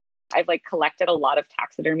I've like collected a lot of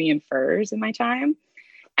taxidermy and furs in my time.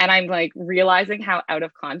 And I'm like realizing how out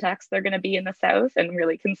of context they're going to be in the South, and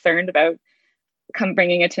really concerned about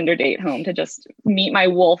bringing a Tinder date home to just meet my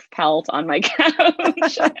wolf pelt on my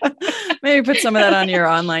couch. Maybe put some of that on your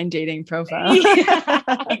online dating profile. Yeah,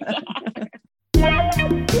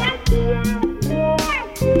 exactly.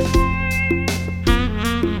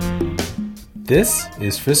 This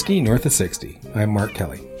is Frisky North of 60. I'm Mark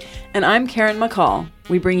Kelly. And I'm Karen McCall.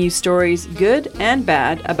 We bring you stories, good and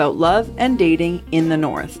bad, about love and dating in the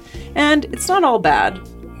North. And it's not all bad.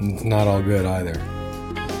 It's not all good either.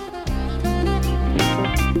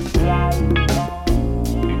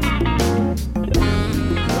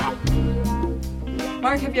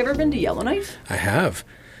 Mark, have you ever been to Yellowknife? I have.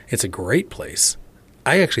 It's a great place.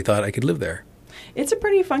 I actually thought I could live there. It's a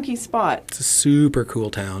pretty funky spot. It's a super cool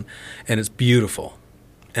town, and it's beautiful.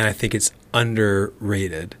 And I think it's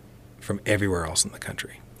underrated from everywhere else in the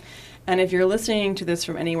country. And if you're listening to this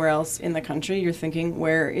from anywhere else in the country, you're thinking,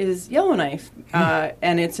 where is Yellowknife?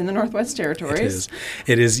 And it's in the Northwest Territories.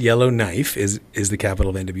 It is. Yellowknife is the capital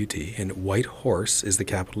of NWT, and Whitehorse is the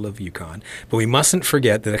capital of Yukon. But we mustn't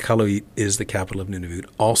forget that Iqaluit is the capital of Nunavut,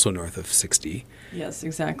 also north of 60. Yes,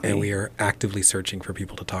 exactly. And we are actively searching for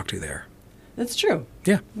people to talk to there. That's true.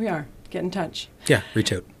 Yeah. We are. Get in touch. Yeah,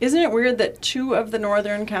 reach out. Isn't it weird that two of the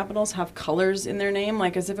northern capitals have colors in their name,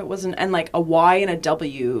 like as if it wasn't, and like a Y and a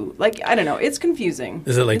W? Like, I don't know. It's confusing.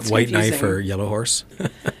 Is it like it's White confusing. Knife or Yellow Horse?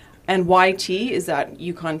 And YT, is that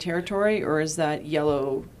Yukon Territory, or is that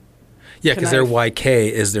Yellow? Yeah, because their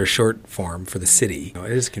YK is their short form for the city.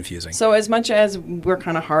 It is confusing. So as much as we're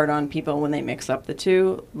kind of hard on people when they mix up the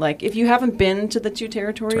two, like if you haven't been to the two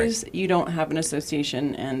territories, you don't have an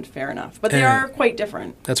association, and fair enough. But they are quite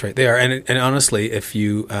different. That's right. They are. And honestly, if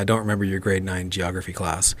you don't remember your grade 9 geography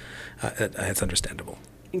class, it's understandable.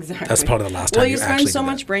 Exactly. That's probably the last time you actually spend so did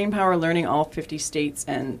much that. brain power learning all 50 states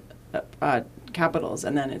and capitals,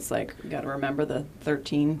 and then it's like you got to remember the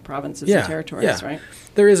 13 provinces and territories, right?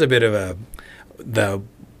 There is a bit of the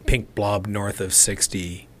pink blob north of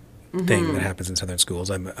 60 thing that happens in Southern schools.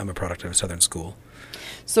 I'm a product of a Southern school.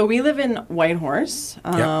 So we live in Whitehorse.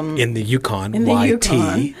 In the Yukon, in the YT.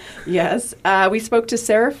 Yukon, yes. We spoke to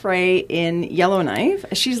Sarah Frey in Yellowknife.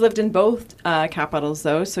 She's lived in both capitals,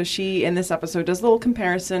 though. So she, in this episode, does a little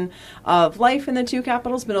comparison of life in the two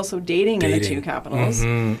capitals, but also dating. In the two capitals.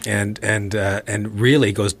 Mm-hmm. And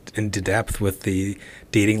really goes into depth with the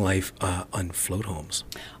dating life on float homes.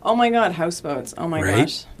 Oh my God, houseboats. Oh my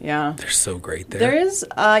gosh. Yeah. They're so great there. There is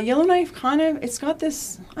Yellowknife kind of, it's got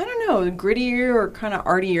this, I don't know, grittier or kind of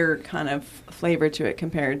artier kind of flavor to it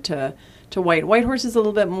compared to Whitehorse is a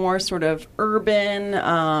little bit more sort of urban.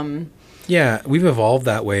 Yeah, we've evolved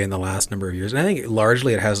that way in the last number of years. And I think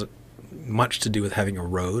largely it has much to do with having a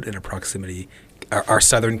road and a proximity. Our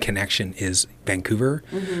southern connection is Vancouver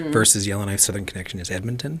versus Yellowknife's southern connection is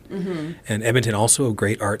Edmonton. Mm-hmm. And Edmonton also a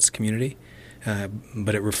great arts community.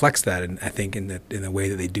 But it reflects that, I think, in the way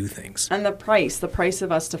that they do things. And the price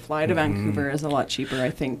of us to fly to Vancouver is a lot cheaper, I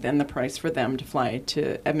think, than the price for them to fly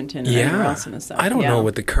to Edmonton and anywhere else in the South. I don't know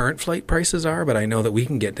what the current flight prices are, but I know that we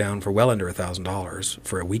can get down for well under $1,000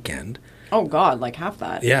 for a weekend. Oh, God, like half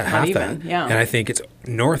that. Yeah, Not half even. that. Yeah. And I think it's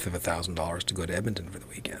north of $1,000 to go to Edmonton for the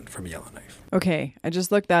weekend from Yellowknife. Okay, I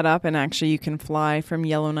just looked that up, and actually you can fly from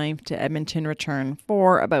Yellowknife to Edmonton return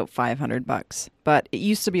for about $500, but it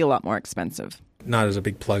used to be a lot more expensive. Not as a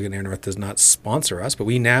big plug, in Air North does not sponsor us, but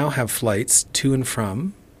we now have flights to and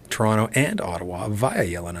from Toronto and Ottawa via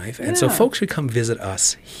Yellowknife. And so folks should come visit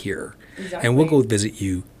us here. Exactly. And we'll go visit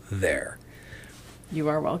you there. You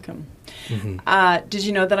are welcome. Mm-hmm. Did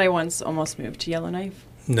you know that I once almost moved to Yellowknife?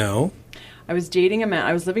 No. I was dating a man.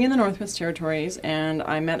 I was living in the Northwest Territories, and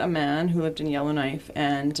I met a man who lived in Yellowknife,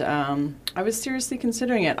 and I was seriously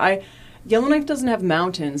considering it. Yellowknife doesn't have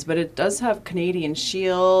mountains, but it does have Canadian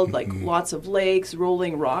Shield, like lots of lakes,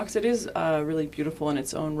 rolling rocks. It is really beautiful in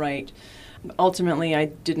its own right. Ultimately, I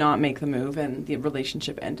did not make the move, and the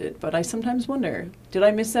relationship ended. But I sometimes wonder, did I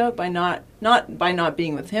miss out by not by not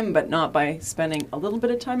being with him, but not by spending a little bit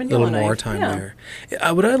of time in Yellowknife? A little more time there.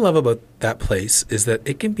 What I love about that place is that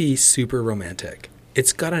it can be super romantic.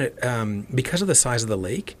 It's got because of the size of the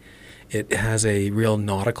lake, it has a real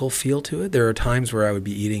nautical feel to it. There are times where I would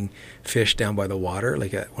be eating fish down by the water,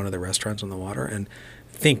 like at one of the restaurants on the water, and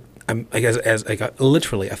think as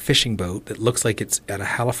literally a fishing boat that looks like it's at a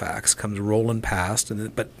Halifax comes rolling past,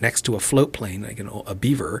 but next to a float plane, like a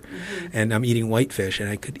beaver, and I'm eating whitefish, and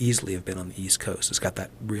I could easily have been on the East Coast. It's got that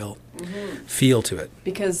real feel to it.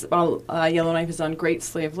 Because Yellowknife is on Great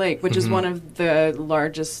Slave Lake, which is one of the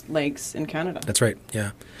largest lakes in Canada. That's right.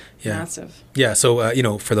 Yeah. Massive. Yeah.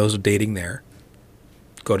 So for those dating there,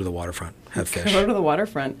 go to the waterfront, have fish. Go to the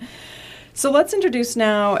waterfront. So let's introduce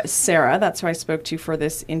now Sarah. That's who I spoke to for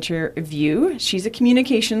this interview. She's a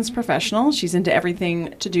communications professional. She's into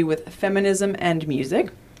everything to do with feminism and music.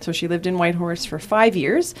 So she lived in Whitehorse for 5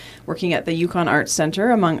 years, working at the Yukon Arts Center,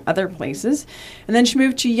 among other places. And then she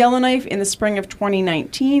moved to Yellowknife in the spring of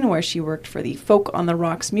 2019, where she worked for the Folk on the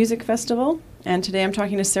Rocks Music Festival. And today I'm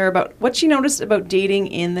talking to Sarah about what she noticed about dating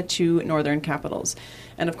in the two northern capitals.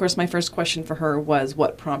 And of course, my first question for her was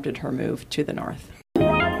what prompted her move to the north.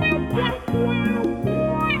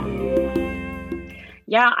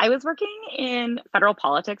 Yeah, I was working in federal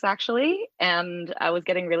politics actually, and I was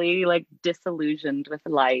getting really like disillusioned with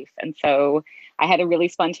life. And so I had a really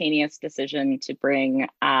spontaneous decision to bring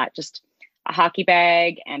just a hockey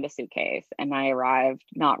bag and a suitcase. And I arrived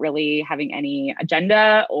not really having any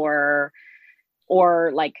agenda or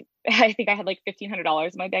like, I think I had like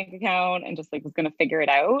 $1,500 in my bank account and just like was going to figure it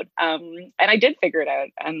out. And I did figure it out.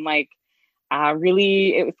 And like,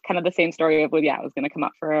 really, it was kind of the same story of, well, yeah, I was going to come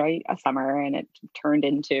up for a summer, and it turned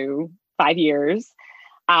into 5 years,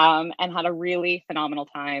 and had a really phenomenal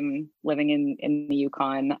time living in the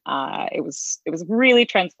Yukon. It was really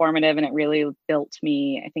transformative, and it really built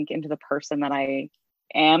me, I think, into the person that I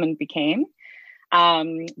am and became.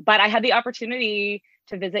 But I had the opportunity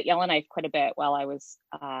to visit Yellowknife quite a bit while I was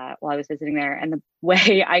visiting there, and the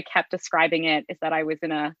way I kept describing it is that I was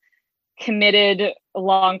in a committed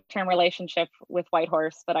long-term relationship with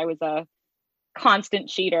Whitehorse, but I was a constant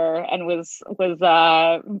cheater and was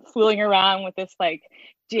fooling around with this like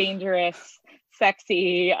dangerous,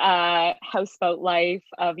 sexy houseboat life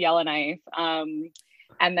of Yellowknife, and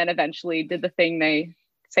then eventually did the thing they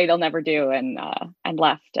say they'll never do, and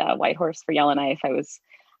left Whitehorse for Yellowknife. I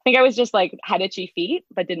think I was just like had itchy feet,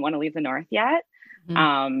 but didn't want to leave the north yet.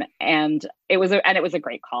 Mm-hmm. And it was a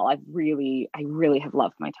great call. I really have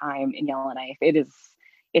loved my time in Yellowknife.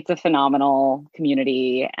 It's a phenomenal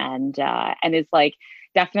community, and is like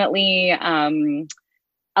definitely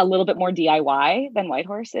a little bit more DIY than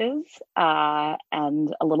Whitehorse is,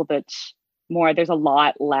 and a little bit more. There's a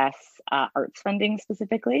lot less arts funding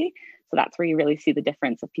specifically, so that's where you really see the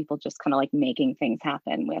difference of people just kind of like making things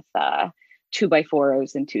happen with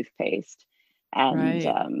 2x4s and toothpaste, and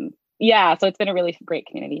right. Yeah, so it's been a really great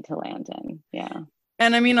community to land in. Yeah.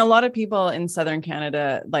 And I mean, a lot of people in Southern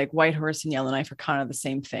Canada, like Whitehorse and Yellowknife, are kind of the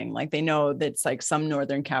same thing. Like they know that it's like some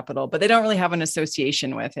northern capital, but they don't really have an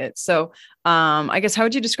association with it. So I guess, how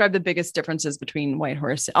would you describe the biggest differences between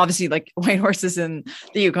Whitehorse? Obviously, like Whitehorse is in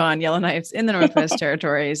the Yukon, Yellowknife's in the Northwest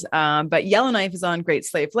Territories, but Yellowknife is on Great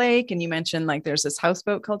Slave Lake. And you mentioned like there's this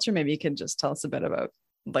houseboat culture. Maybe you can just tell us a bit about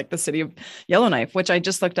like the city of Yellowknife, which I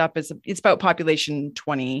just looked up, it's about population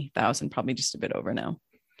 20,000, probably just a bit over now.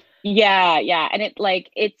 Yeah. And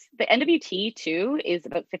it's the NWT too is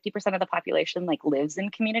about 50% of the population like lives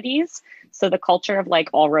in communities. So the culture of like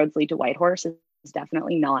all roads lead to Whitehorse is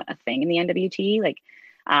definitely not a thing in the NWT. Like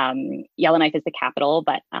Yellowknife is the capital,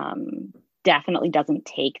 but definitely doesn't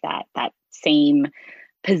take that same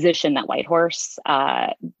position that Whitehorse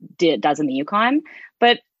does in the Yukon.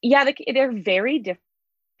 But yeah, they're very different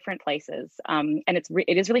places, and it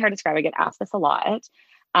is really hard to describe. I get asked this a lot.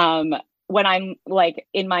 When I'm like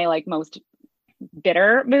in my like most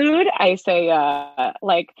bitter mood, I say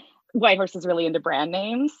like Whitehorse is really into brand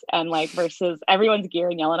names, and like versus everyone's gear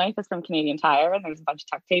in Yellowknife is from Canadian Tire, and there's a bunch of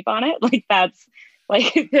duct tape on it. Like that's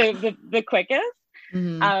like the quickest.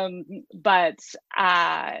 Mm-hmm. But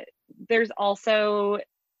there's also,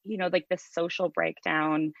 you know, like this social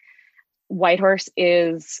breakdown. Whitehorse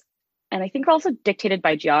is, and I think also dictated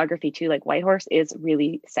by geography too, like Whitehorse is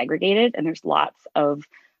really segregated, and there's lots of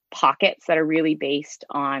pockets that are really based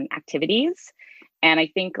on activities. And I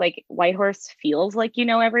think like Whitehorse feels like you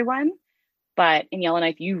know everyone, but in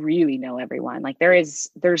Yellowknife, you really know everyone. Like there's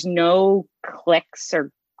no cliques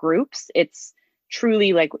or groups. It's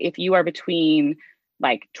truly like if you are between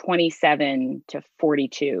like 27 to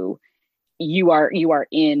 42, you are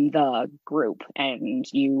in the group, and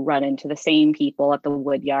you run into the same people at the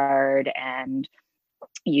woodyard, and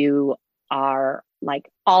you are like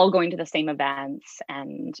all going to the same events,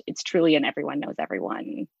 and it's truly an everyone knows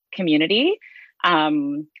everyone community.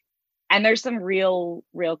 And there's some real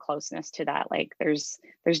closeness to that. Like there's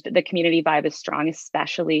the community vibe is strong,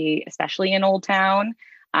 especially in Old Town,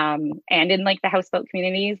 and in like the houseboat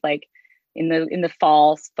communities. Like in the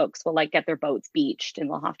fall, folks will like get their boats beached, and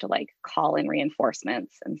they'll have to like call in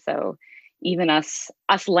reinforcements. And so even us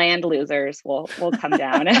land losers will come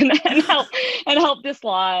down and help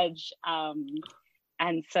dislodge.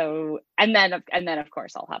 And then of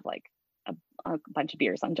course I'll have like a bunch of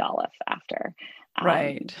beers on Jolliffe after.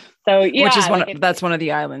 Right. So yeah, which is that's one of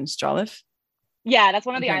the islands, Jolliffe. Yeah, that's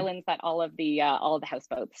one of the Okay. islands that all of the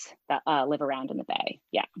houseboats that live around in the bay.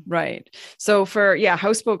 Yeah. Right. So for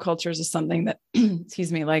houseboat cultures is something that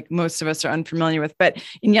excuse me, like most of us are unfamiliar with. But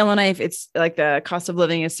in Yellowknife, it's like the cost of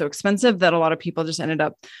living is so expensive that a lot of people just ended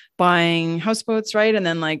up buying houseboats, right? And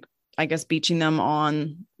then like I guess beaching them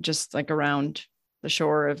on just like around the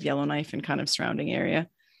shore of Yellowknife and kind of surrounding area.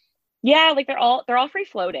 Yeah, like they're all free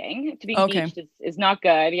floating. To be Okay. beached is not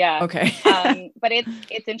good. Yeah. Okay. But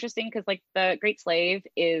it's interesting because like the Great Slave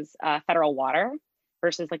is federal water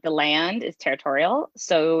versus like the land is territorial.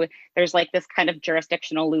 So there's like this kind of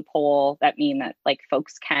jurisdictional loophole that mean that like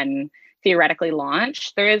folks can theoretically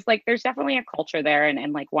launch. There's definitely a culture there,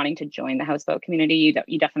 and like wanting to join the houseboat community,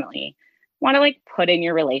 you definitely want to like put in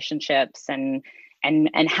your relationships and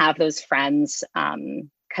have those friends.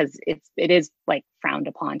 Because it is like frowned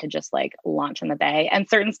upon to just like launch on the bay, and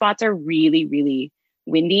certain spots are really really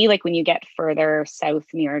windy. Like when you get further south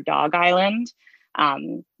near Dog Island,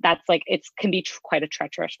 that's like it can be quite a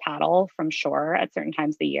treacherous paddle from shore at certain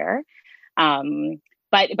times of the year.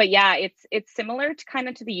 But yeah, it's similar to kind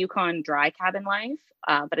of to the Yukon dry cabin life,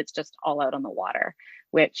 but it's just all out on the water,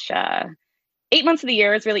 which 8 months of the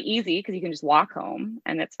year is really easy because you can just walk home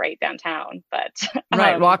and it's right downtown. But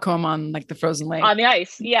Right. Walk home on like the frozen lake. on the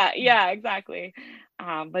ice, yeah, exactly.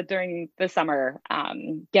 But during the summer,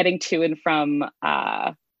 getting to and from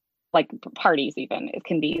like parties, even it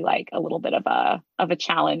can be like a little bit of a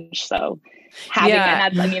challenge. So and Yeah.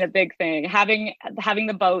 that's I mean a big thing, having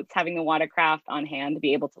the boats, having the watercraft on hand to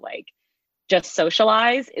be able to like just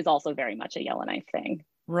socialize is also very much a Yellowknife thing.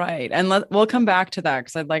 Right. And we'll come back to that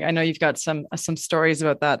because I know you've got some stories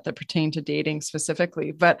about that pertain to dating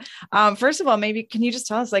specifically. But first of all, maybe can you just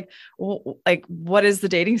tell us like what is the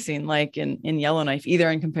dating scene like in Yellowknife, either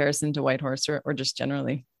in comparison to Whitehorse or just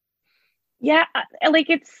generally? Yeah, like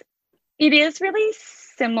it is really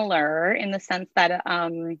similar in the sense that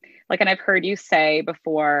like, and I've heard you say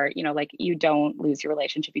before, like you don't lose your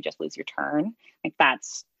relationship, you just lose your turn. Like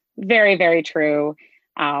that's very, very true.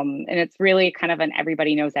 And it's really kind of an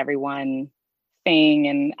everybody knows everyone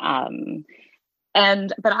thing. But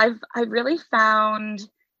I've really found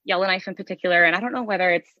Yellowknife in particular, and I don't know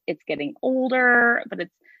whether it's getting older, but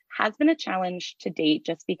it has been a challenge to date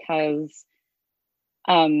just because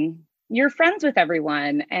you're friends with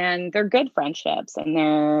everyone and they're good friendships, and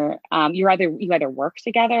they're you either work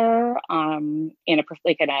together in a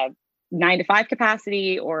 9 to 5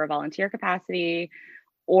 capacity or a volunteer capacity,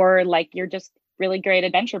 or like you're just really great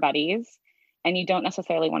adventure buddies and you don't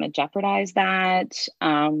necessarily want to jeopardize that,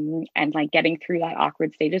 and like getting through that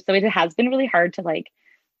awkward stages. So it has been really hard to like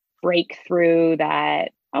break through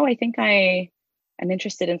that, oh, I think I'm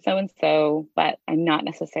interested in so and so, but I'm not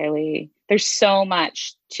necessarily, there's so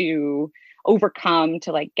much to overcome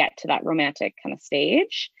to like get to that romantic kind of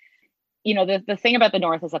stage. The thing about the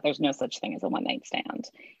North is that there's no such thing as a one night stand.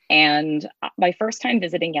 And my first time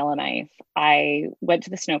visiting Yellowknife, I went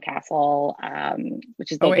to the Snow Castle,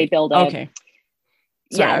 which is Oh, they wait. build Okay.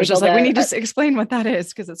 Sorry, I they was just build like, we need to explain what that is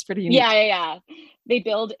because it's pretty unique. yeah. They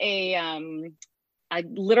build a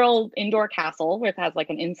literal indoor castle which has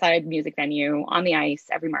like an inside music venue on the ice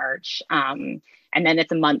every March. And then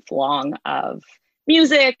it's a month long of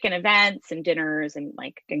music and events and dinners and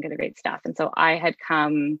like other great stuff. And so I had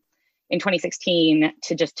come in 2016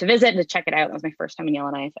 to visit and to check it out. That was my first time in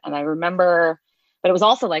Yellowknife. And I remember, but it was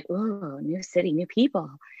also like, ooh, new city, new people.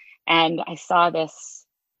 And I saw this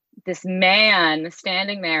man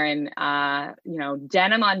standing there in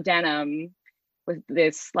denim on denim with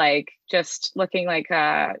this like just looking like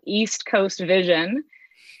a East Coast vision.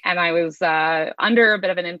 And I was under a bit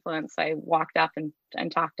of an influence. I walked up and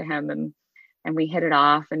talked to him, and we hit it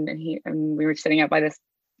off, and we were sitting out by this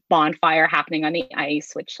bonfire happening on the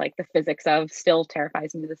ice, which like the physics of still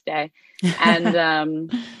terrifies me to this day.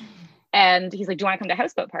 And and he's like, do you want to come to a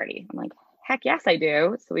houseboat party? I'm like, heck yes, I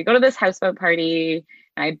do. So we go to this houseboat party,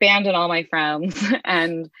 and I abandoned all my friends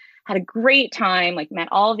and had a great time, like met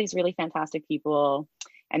all of these really fantastic people.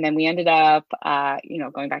 And then we ended up,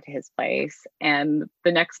 going back to his place. And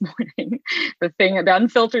the next morning, the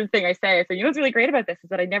unfiltered thing I said, what's really great about this is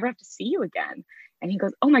that I never have to see you again. And he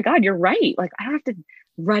goes, oh my God, you're right. Like, I don't have to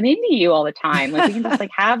run into you all the time. Like, we can just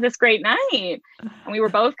like have this great night. And we were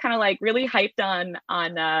both kind of like really hyped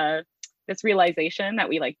on this realization that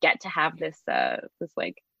we like get to have this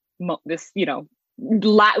we don't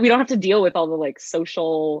have to deal with all the like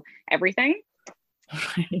social everything.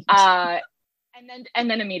 Right. And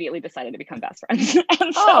then immediately decided to become best friends.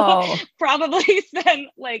 And so probably spent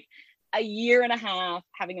like a year and a half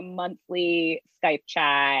having a monthly Skype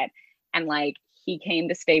chat. And like he came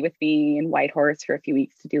to stay with me in Whitehorse for a few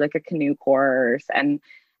weeks to do like a canoe course. And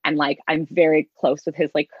And like, I'm very close with his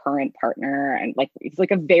like current partner, and like, he's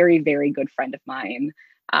like a very, very good friend of mine,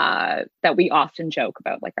 that we often joke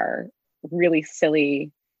about like our really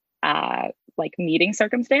silly, like meeting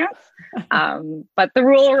circumstance. But the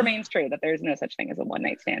rule remains true that there's no such thing as a one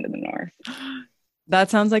night stand in the North. That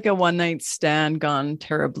sounds like a one night stand gone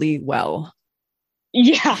terribly well.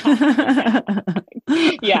 Yeah.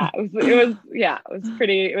 Yeah. It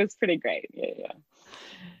was pretty great. Yeah.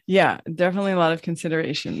 Yeah, definitely a lot of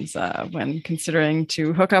considerations when considering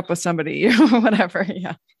to hook up with somebody or whatever.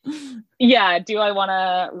 Yeah. Yeah. Do I want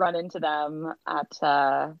to run into them at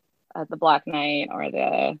the Black Knight or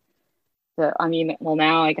I mean, well,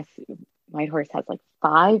 now I guess Whitehorse has like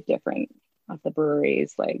 5 different of the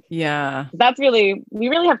breweries. Like, yeah, we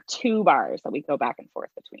really have 2 bars that we go back and forth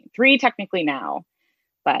between. 3 technically now,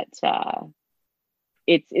 but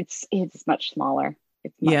it's much smaller.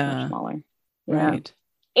 It's much smaller. Yeah. Right.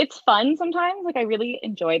 It's fun sometimes. Like, I really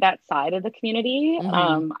enjoy that side of the community.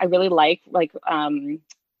 Mm-hmm. I really like I'm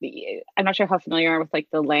not sure how familiar you are with like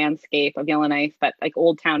the landscape of Yellowknife, but like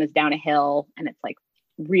Old Town is down a hill, and it's like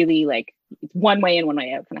really like it's one way in, one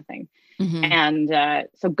way out kind of thing. Mm-hmm. And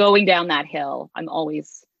so going down that hill, I'm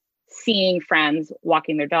always seeing friends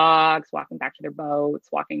walking their dogs, walking back to their boats,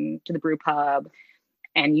 walking to the brew pub,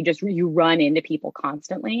 and you run into people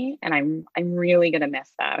constantly. And I'm really gonna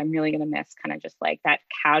miss that. I'm really gonna miss kind of just like that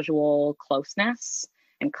casual closeness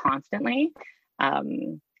and constantly.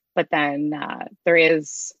 But then there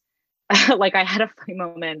is like, I had a funny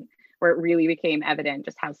moment where it really became evident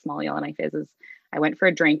just how small Yellowknife is I went for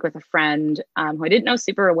a drink with a friend who I didn't know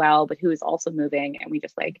super well, but who was also moving, and we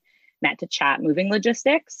just like met to chat moving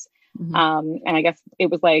logistics. Mm-hmm. And I guess it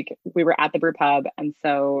was like we were at the brew pub, and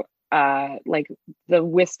so like the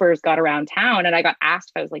whispers got around town, and I got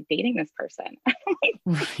asked if I was like dating this person.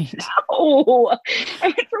 Right. No, I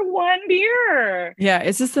went for one beer. Yeah.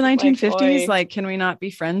 Is this the 1950s? Like, can we not be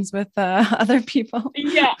friends with other people?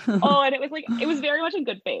 Yeah. Oh, and it was very much in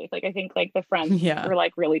good faith. Like, I think like the friends were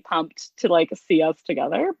like really pumped to like see us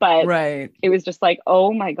together, but right. It was just like,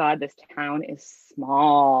 oh my God, this town is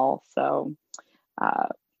small. So,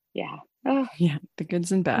 yeah. Yeah, the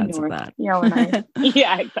goods and bads of that.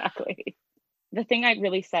 Yeah, exactly. The thing I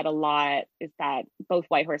really said a lot is that both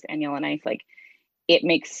Whitehorse and Yellowknife, like, it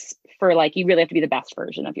makes for like, you really have to be the best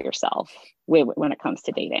version of yourself when it comes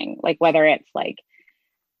to dating. Like, whether it's like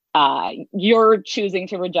you're choosing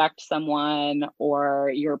to reject someone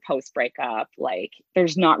or you're post breakup, like,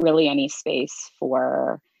 there's not really any space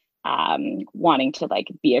for wanting to like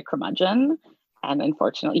be a curmudgeon. And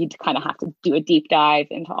unfortunately, you kind of have to do a deep dive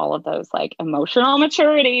into all of those like emotional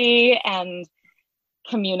maturity and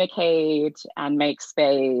communicate and make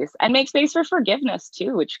space for forgiveness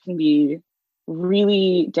too, which can be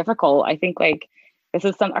really difficult. I think like this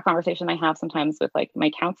is a conversation I have sometimes with like my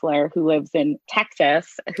counselor who lives in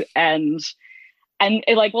Texas, and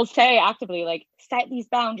it like will say actively like, set these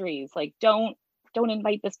boundaries, like don't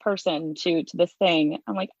invite this person to this thing.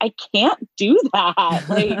 I'm like, I can't do that.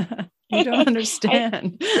 Like, you don't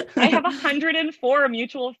understand. I have 104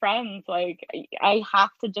 mutual friends. Like, I have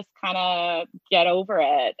to just kind of get over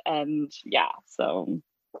it. And yeah, so,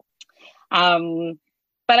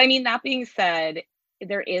 but I mean, that being said,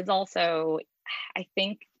 there is also, I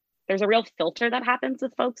think there's a real filter that happens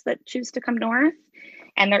with folks that choose to come north.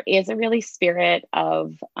 And there is a really spirit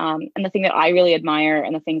of, and the thing that I really admire,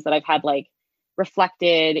 and the things that I've had like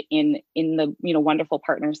reflected in the, you know, wonderful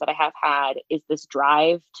partners that I have had, is this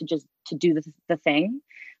drive to just to do the thing.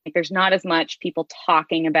 Like, there's not as much people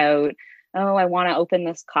talking about, oh, I want to open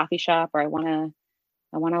this coffee shop, or I want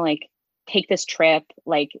to like take this trip.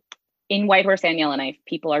 Like, in Whitehorse and Yellowknife,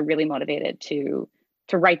 people are really motivated to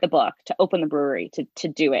write the book, to open the brewery, to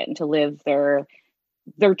do it, and to live their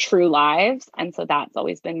true lives. And so that's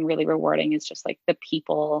always been really rewarding. It's just like the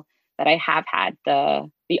people that I have had the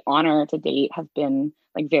honor to date have been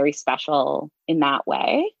like very special in that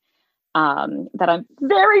way, that I'm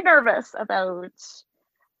very nervous about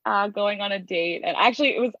going on a date. And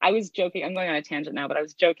actually I was joking, I'm going on a tangent now, but I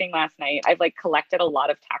was joking last night. I've like collected a lot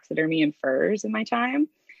of taxidermy and furs in my time.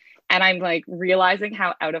 And I'm like realizing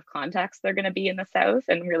how out of context they're going to be in the South,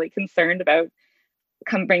 and really concerned about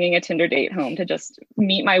bringing a Tinder date home to just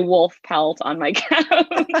meet my wolf pelt on my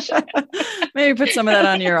couch. Maybe put some of that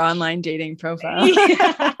on your online dating profile.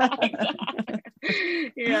 Yeah,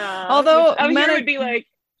 exactly. Yeah. Although here would be like,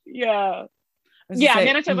 yeah.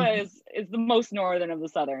 Manitoba is the most northern of the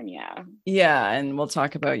southern. Yeah, and we'll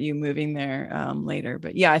talk about you moving there later.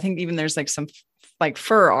 But yeah, I think even there's like some like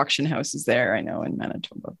fur auction houses there, I know, in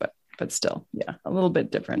Manitoba, but still, yeah, a little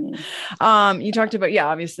bit different. You talked about,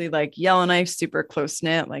 obviously like Yellowknife, super close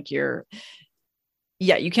knit, like you're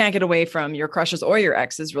yeah, you can't get away from your crushes or your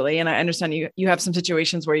exes really. And I understand you have some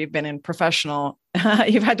situations where you've been in professional,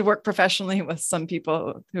 you've had to work professionally with some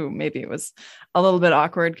people who maybe it was a little bit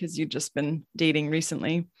awkward because you'd just been dating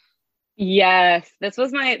recently. Yes, this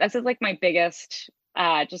is like my biggest,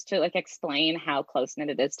 just to like explain how close knit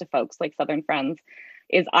it is to folks like Southern friends,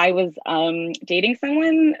 is I was dating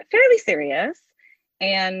someone fairly serious,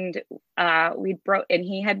 and and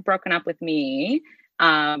he had broken up with me.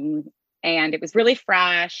 Um and it was really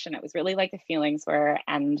fresh, and it was really like the feelings were,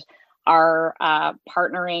 and our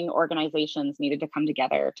partnering organizations needed to come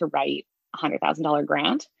together to write $100,000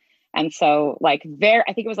 grant. And so like there,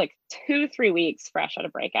 I think it was like 2-3 weeks fresh out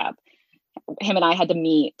of breakup, him and I had to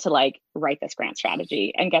meet to like write this grant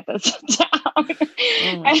strategy and get this down. Oh my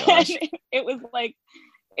And gosh. it was like,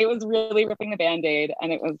 it was really ripping the band-aid.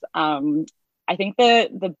 And it was, I think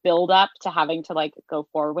the build up to having to like go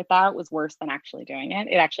forward with that was worse than actually doing it.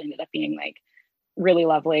 It actually ended up being like really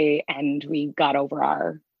lovely, and we got over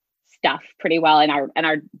our stuff pretty well, and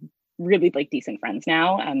are really like decent friends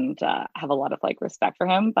now, and have a lot of like respect for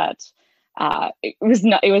him. But it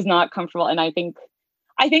was not comfortable. And I think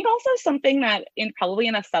also something that probably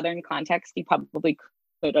in a Southern context, you probably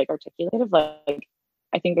could like articulate of like,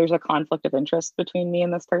 I think there's a conflict of interest between me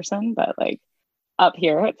and this person, but like up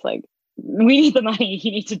here, it's like, we need the money.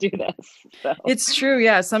 You need to do this. So It's true.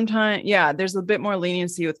 Yeah. Sometimes, yeah, there's a bit more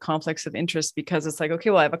leniency with conflicts of interest because it's like, okay,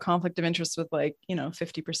 well, I have a conflict of interest with like,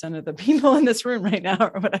 50% of the people in this room right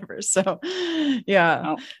now or whatever. So,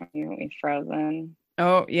 yeah. oh, we frozen.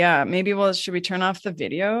 Oh, yeah. Maybe, should we turn off the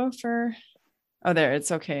video for, oh, there,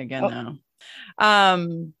 it's okay again now.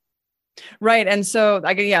 Right. And so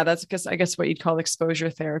that's because I guess what you'd call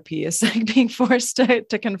exposure therapy is like being forced to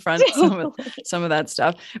confront some of that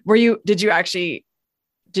stuff. Did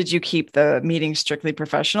you keep the meeting strictly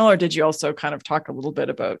professional, or did you also kind of talk a little bit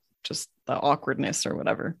about just the awkwardness or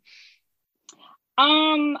whatever?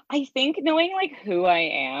 I think knowing like who I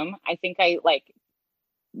am, I think I like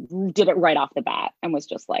did it right off the bat and was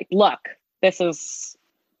just like, look, this is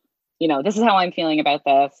how I'm feeling about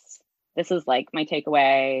this. This is like my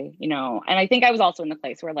takeaway, and I think I was also in the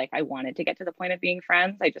place where like I wanted to get to the point of being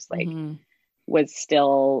friends. I just like was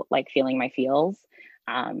still like feeling my feels,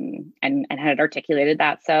 and had articulated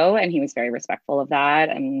that. And he was very respectful of that.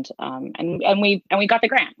 And we got the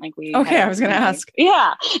grant. Like I was going to ask.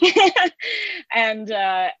 Yeah. And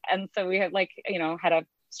so we had like, had a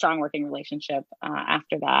strong working relationship,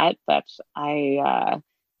 after that. But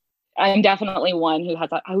I'm definitely one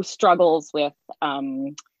who struggles with,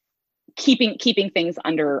 keeping things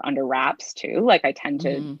under wraps too. Like I tend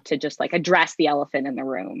to just like address the elephant in the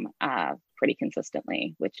room pretty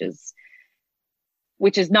consistently, which is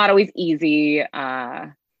not always easy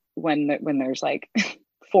when there's like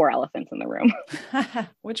 4 elephants in the room.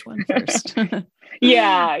 Which one first?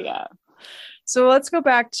 Yeah. So let's go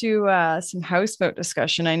back to some houseboat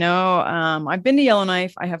discussion. I know I've been to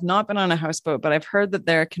Yellowknife. I have not been on a houseboat, but I've heard that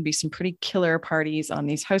there can be some pretty killer parties on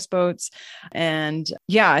these houseboats. And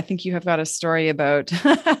yeah, I think you have got a story about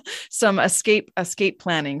some escape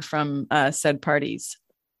planning from said parties.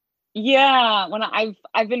 Yeah, when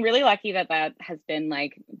I've been really lucky that has been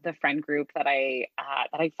like the friend group that I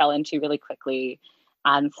fell into really quickly.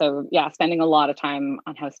 And so, yeah, spending a lot of time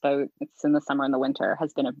on houseboat, it's in the summer and the winter,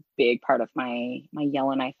 has been a big part of my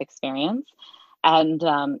Yellowknife experience. And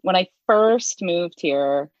when I first moved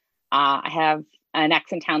here, I have an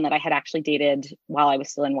ex in town that I had actually dated while I was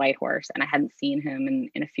still in Whitehorse, and I hadn't seen him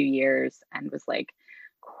in a few years, and was like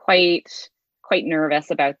quite nervous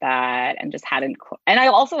about that, and just hadn't. And I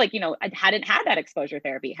also like, I hadn't had that exposure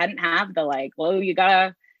therapy, hadn't have the like, well, you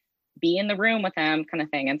gotta be in the room with them kind of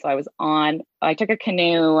thing. And so I took a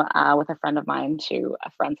canoe with a friend of mine to a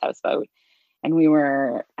friend's houseboat, and we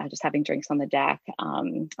were just having drinks on the deck.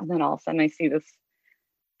 And then all of a sudden I see this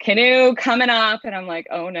canoe coming up, and I'm like,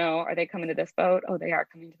 oh no, are they coming to this boat? Oh, they are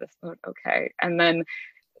coming to this boat. Okay. And then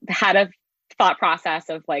had a thought process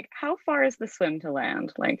of like, how far is the swim to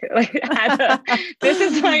land? This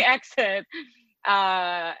is my exit.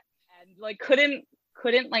 And like, couldn't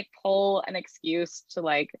like pull an excuse to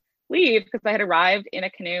like leave, because I had arrived in a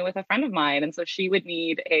canoe with a friend of mine, and so she would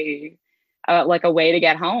need a way to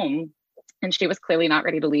get home, and she was clearly not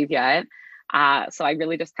ready to leave yet. So I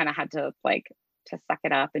really just kind of had to suck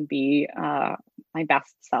it up and be my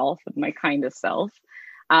best self and my kindest self.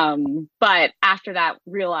 But after that,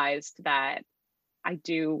 realized that I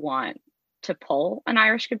do want to pull an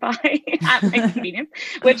Irish goodbye at my convenience,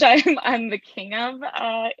 which I'm the king of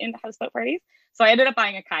in houseboat parties. So I ended up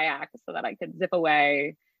buying a kayak so that I could zip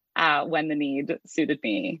away when the need suited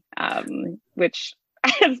me, which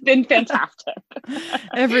It's been fantastic.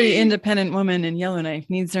 Every independent woman in Yellowknife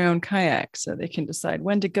needs their own kayak so they can decide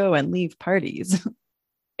when to go and leave parties.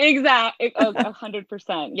 Exactly.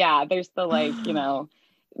 100%. Yeah. There's the like, you know,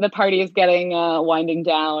 the party is getting winding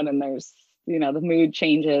down and there's, you know, the mood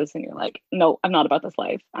changes and you're like, no, I'm not about this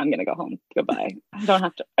life. I'm going to go home. Goodbye. I don't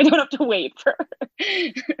have to wait for.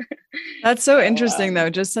 That's so interesting though.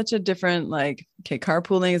 Just such a different, like, okay,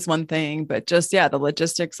 carpooling is one thing, but just, yeah, the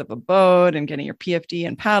logistics of a boat and getting your PFD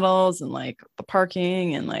and paddles and like the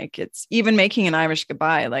parking and like, it's even making an Irish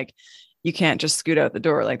goodbye. Like you can't just scoot out the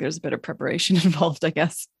door. Like there's a bit of preparation involved, I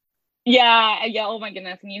guess. Yeah. Yeah. Oh my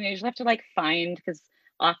goodness. And you usually have to like find, because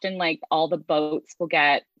often like all the boats will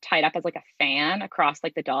get tied up as like a fan across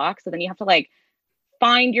like the dock. So then you have to like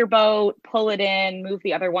find your boat, pull it in, move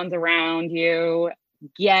the other ones around you,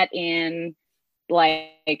 get in,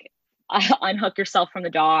 like unhook yourself from the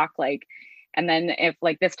dock, like, and then if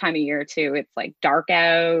like this time of year too, it's like dark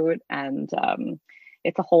out and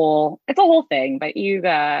it's a whole thing, but you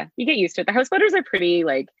get used to it. The houseboaters are pretty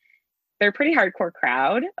like, they're a pretty hardcore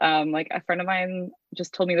crowd. Like a friend of mine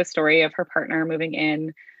just told me the story of her partner moving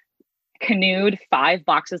in, canoed 5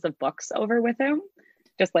 boxes of books over with him,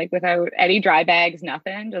 just like without any dry bags,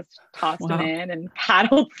 nothing, just tossed them in and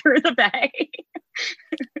paddled through the bay.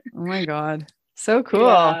 Oh my God. So cool.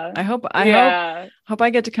 Yeah. I hope I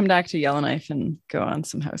get to come back to Yellowknife and go on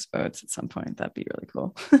some houseboats at some point. That'd be really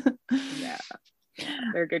cool. Yeah.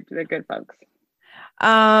 They're good folks.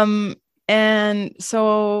 And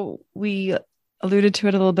so we alluded to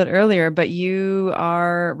it a little bit earlier, but you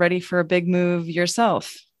are ready for a big move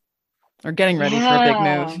yourself, or getting ready for a big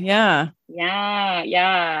move. Yeah.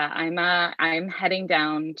 I'm heading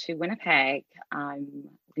down to Winnipeg. I'm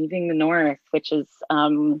leaving the north, which is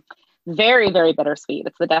very, very bittersweet.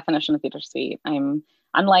 It's the definition of bittersweet. I'm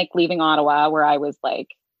unlike leaving Ottawa, where I was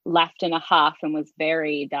like left in a huff and was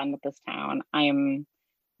very done with this town. I am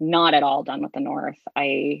not at all done with the north.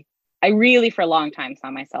 I really, for a long time, saw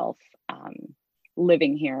myself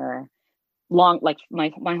living here like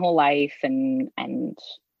my whole life and,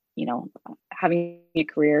 you know, having a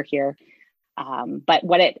career here. But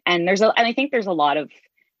and I think there's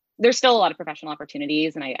still a lot of professional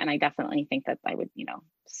opportunities. And I definitely think that I would, you know,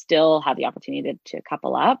 still have the opportunity to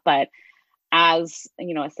couple up. But as,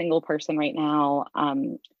 you know, a single person right now,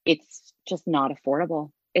 it's just not affordable.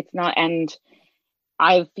 It's not. And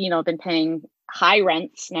I've, you know, been paying high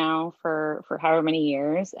rents now for however many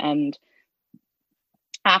years. And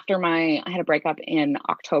after I had a breakup in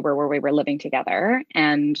October where we were living together,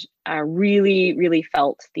 and really, really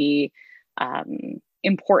felt the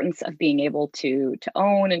importance of being able to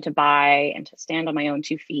own and to buy and to stand on my own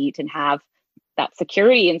 2 feet and have that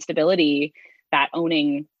security and stability that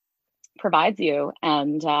owning provides you.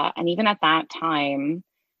 And even at that time,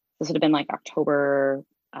 this would have been like October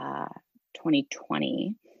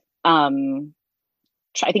 2020.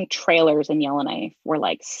 I think trailers in Yellowknife were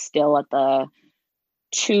like still at the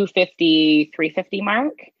 250, 350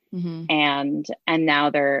 mark. Mm-hmm. And now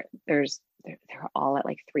they're all at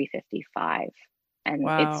like 355. And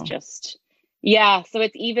wow. It's just, yeah. So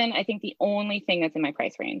it's even, I think the only thing that's in my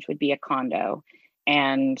price range would be a condo.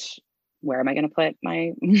 And where am I going to put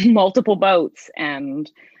my multiple boats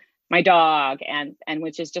and my dog, and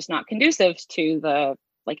which is just not conducive to the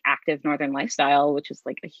like active northern lifestyle, which is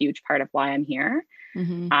like a huge part of why I'm here.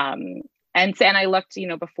 Mm-hmm. And I looked, you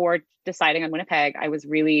know, before deciding on Winnipeg, I was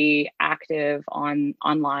really active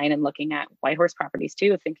online and looking at Whitehorse properties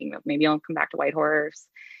too, thinking that maybe I'll come back to Whitehorse.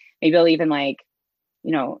 Maybe I'll even like,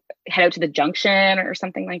 you know, head out to the Junction or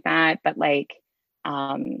something like that. But like,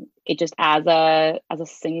 it just as a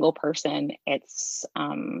single person, it's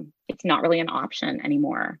not really an option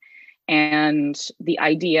anymore. And the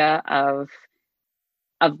idea of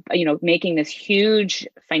you know, making this huge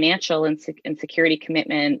financial and security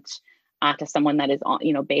commitment to someone that is,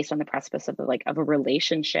 you know, based on the precipice of a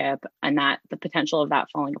relationship, and that the potential of that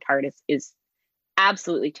falling apart is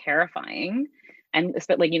absolutely terrifying. And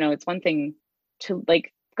but like, you know, it's one thing to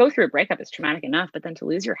like go through a breakup is traumatic enough, but then to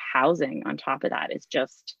lose your housing on top of that is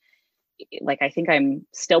just like, I think I'm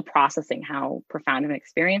still processing how profound of an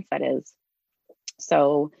experience that is.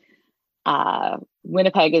 So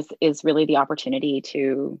Winnipeg is really the opportunity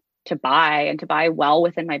to buy well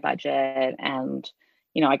within my budget. And,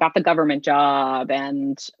 you know, I got the government job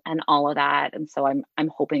and all of that. And so I'm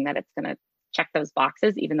hoping that it's going to check those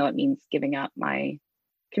boxes, even though it means giving up my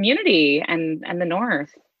community and the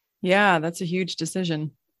north. Yeah, that's a huge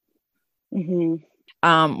decision.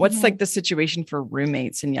 Mm-hmm. What's like the situation for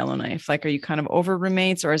roommates in Yellowknife? Like, are you kind of over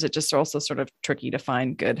roommates, or is it just also sort of tricky to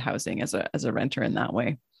find good housing as a renter in that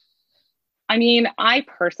way? I mean, I'm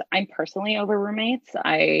personally over roommates.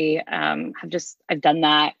 I've done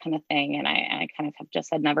that kind of thing, and I kind of have just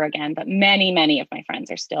said never again. But many of my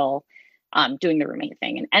friends are still doing the roommate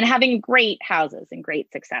thing and having great houses and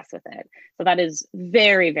great success with it. So that is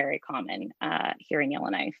very, very common here in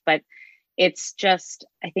Yellowknife. But it's just,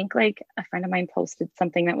 I think like a friend of mine posted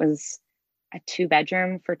something that was a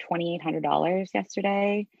 2-bedroom for $2,800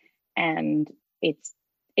 yesterday, and it's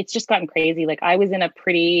just gotten crazy. Like I was in a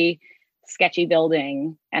pretty sketchy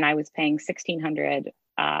building and I was paying $1,600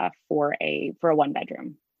 for a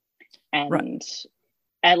 1-bedroom, and Right.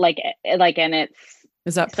 and it's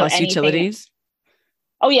Is that so plus anything. utilities?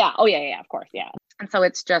 Oh yeah, of course, yeah. And so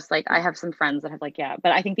it's just like I have some friends that have like, yeah,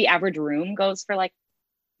 but I think the average room goes for like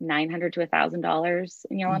 $900 to $1,000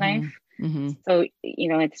 in Yellowknife. Mm-hmm. So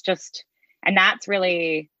it's just, and that's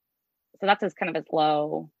really, so that's as kind of as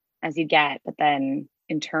low as you get. But then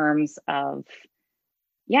in terms of,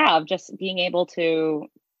 yeah, of just being able to,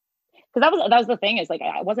 because that was the thing, is like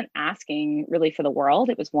I wasn't asking really for the world.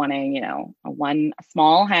 It was wanting, a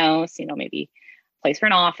small house, maybe a place for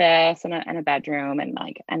an office and a bedroom and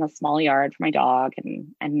a small yard for my dog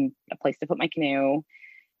and a place to put my canoe.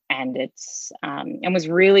 And it's and was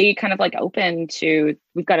really kind of like open to,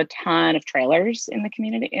 we've got a ton of trailers in the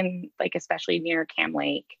community, in like especially near Cam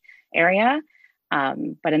Lake area.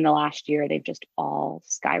 But in the last year, they've just all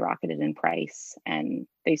skyrocketed in price, and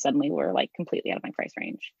they suddenly were like completely out of my price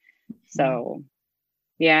range. So,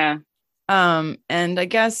 yeah. And I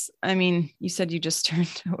guess, I mean, you said you just turned,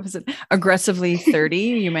 what was it? Aggressively 30.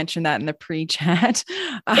 You mentioned that in the pre-chat.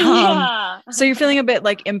 Yeah. So you're feeling a bit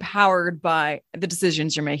like empowered by the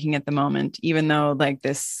decisions you're making at the moment, even though like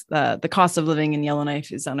this, the cost of living in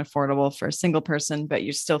Yellowknife is unaffordable for a single person, but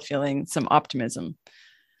you're still feeling some optimism.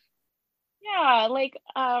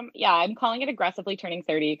 Yeah, I'm calling it aggressively turning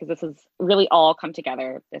 30 because this has really all come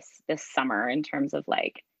together this summer in terms of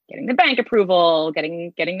like getting the bank approval,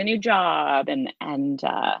 getting the new job, and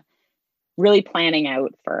really planning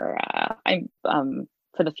out for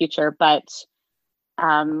the future. But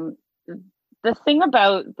the thing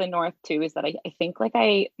about the North too is that I think like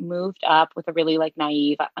I moved up with a really like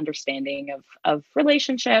naive understanding of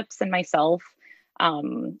relationships and myself,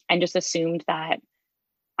 and just assumed that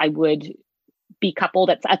I would be coupled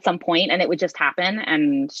at some point and it would just happen,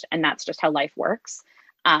 and that's just how life works.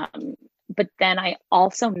 But then I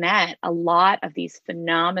also met a lot of these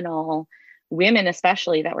phenomenal women,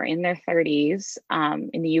 especially that were in their 30s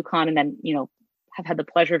in the Yukon, and then have had the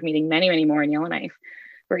pleasure of meeting many more in Yellowknife,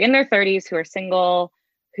 who are in their 30s, who are single,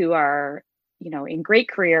 who are in great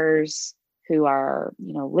careers, who are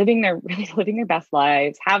living their best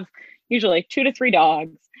lives, have usually like 2 to 3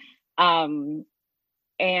 dogs, and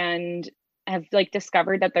have like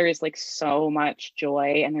discovered that there is like so much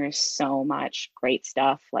joy and there is so much great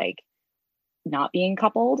stuff like not being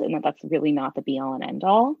coupled, and that's really not the be all and end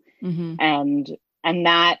all. Mm-hmm. And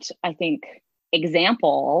that, I think,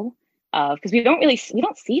 example of, because we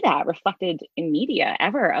don't see that reflected in media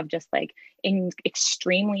ever, of just like in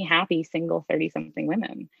extremely happy single 30 something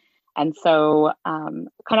women. And so kind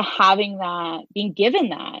of having that, being given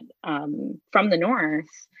that from the North,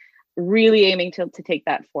 really aiming to take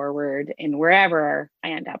that forward in wherever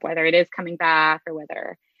I end up, whether it is coming back or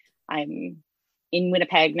whether I'm in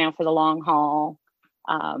Winnipeg now for the long haul.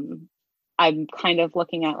 I'm kind of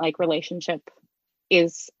looking at like relationship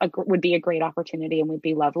would be a great opportunity and would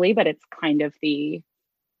be lovely, but it's kind of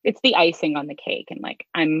it's the icing on the cake, and like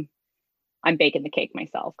I'm baking the cake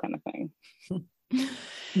myself kind of thing.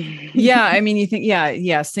 Yeah, I mean, you think,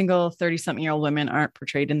 yeah, single 30-something-year-old women aren't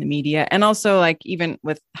portrayed in the media. And also like even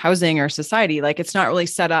with housing or society, like it's not really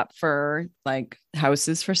set up for like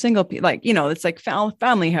houses for single people, like, it's like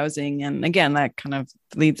family housing. And again, that kind of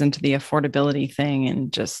leads into the affordability thing,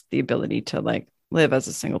 and just the ability to like live as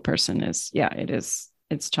a single person it's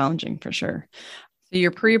challenging for sure. So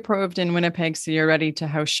you're pre-approved in Winnipeg, so you're ready to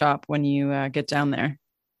house shop when you get down there.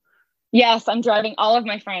 Yes, I'm driving all of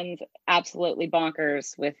my friends absolutely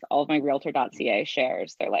bonkers with all of my realtor.ca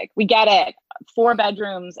shares. They're like, we get it. 4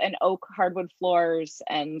 bedrooms and oak hardwood floors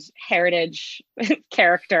and heritage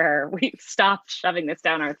character. We stop shoving this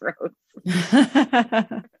down our throats.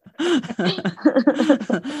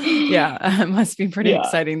 Yeah, it must be pretty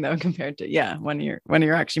exciting though, compared to when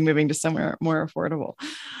you're actually moving to somewhere more affordable.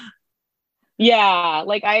 Yeah,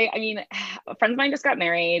 like I mean, a friend of mine just got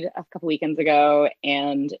married a couple weekends ago,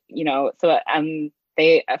 and so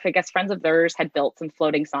I guess friends of theirs had built some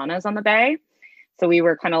floating saunas on the bay, so we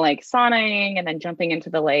were kind of like sauning and then jumping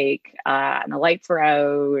into the lake, and the lights were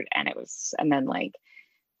out, and then like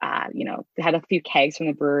they had a few kegs from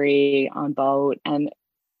the brewery on boat, and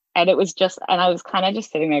And it was just, and I was kind of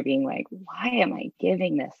just sitting there being like, why am I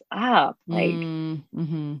giving this up? Like,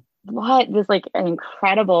 what? This like an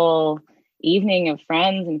incredible evening of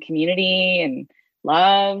friends and community and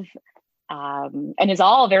love. And it's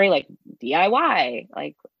all very like DIY,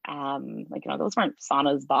 like, those weren't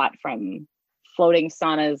saunas bought from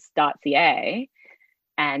floatingsaunas.ca.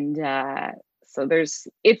 And so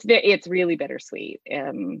it's really bittersweet.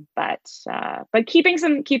 But keeping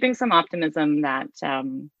some optimism that,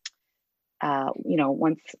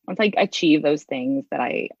 once I achieve those things that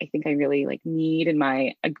I think I really like need in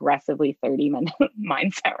my aggressively 30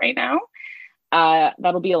 mindset right now,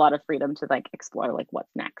 that'll be a lot of freedom to like explore like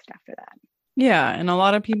what's next after that. Yeah. And a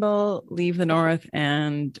lot of people leave the North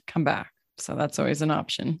and come back. So that's always an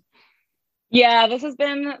option. Yeah, this has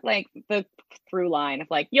been like the through line of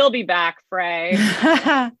like, you'll be back, Frey.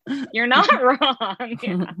 You're not wrong.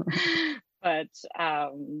 Yeah.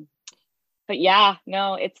 But yeah,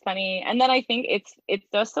 no, it's funny. And then I think it's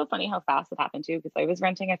just so funny how fast it happened too, because I was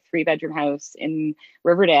renting a 3-bedroom house in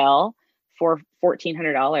Riverdale for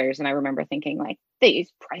 $1,400. And I remember thinking like,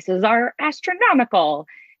 these prices are astronomical.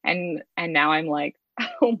 And now I'm like,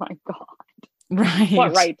 oh my God. Right.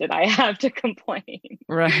 What right did I have to complain?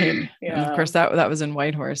 Right. Yeah. And of course that was in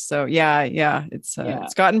Whitehorse. So yeah. It's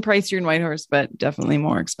gotten pricier in Whitehorse, but definitely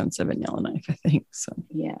more expensive in Yellowknife, I think. So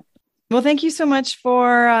yeah. Well, thank you so much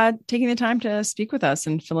for taking the time to speak with us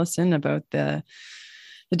and fill us in about the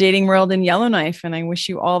dating world in Yellowknife. And I wish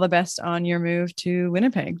you all the best on your move to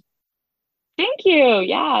Winnipeg. Thank you.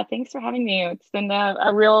 Yeah. Thanks for having me. It's been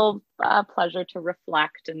a real pleasure to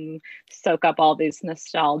reflect and soak up all these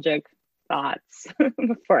nostalgic thoughts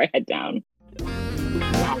before I head down.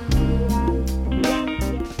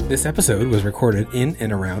 This episode was recorded in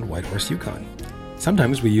and around Whitehorse, Yukon.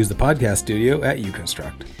 Sometimes we use the podcast studio at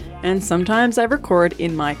UConstruct. And sometimes I record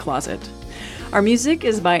in my closet. Our music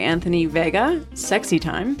is by Anthony Vega, Sexy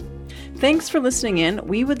Time. Thanks for listening in.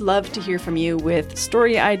 We would love to hear from you with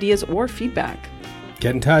story ideas or feedback.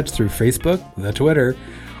 Get in touch through Facebook, the Twitter,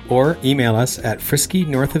 or email us at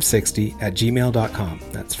friskynorthof60@gmail.com.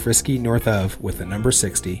 That's friskynorthof with the number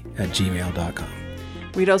 60@gmail.com.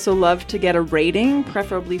 We'd also love to get a rating,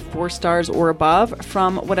 preferably 4 stars or above,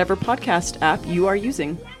 from whatever podcast app you are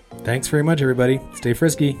using. Thanks very much, everybody. Stay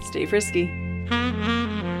frisky. Stay frisky.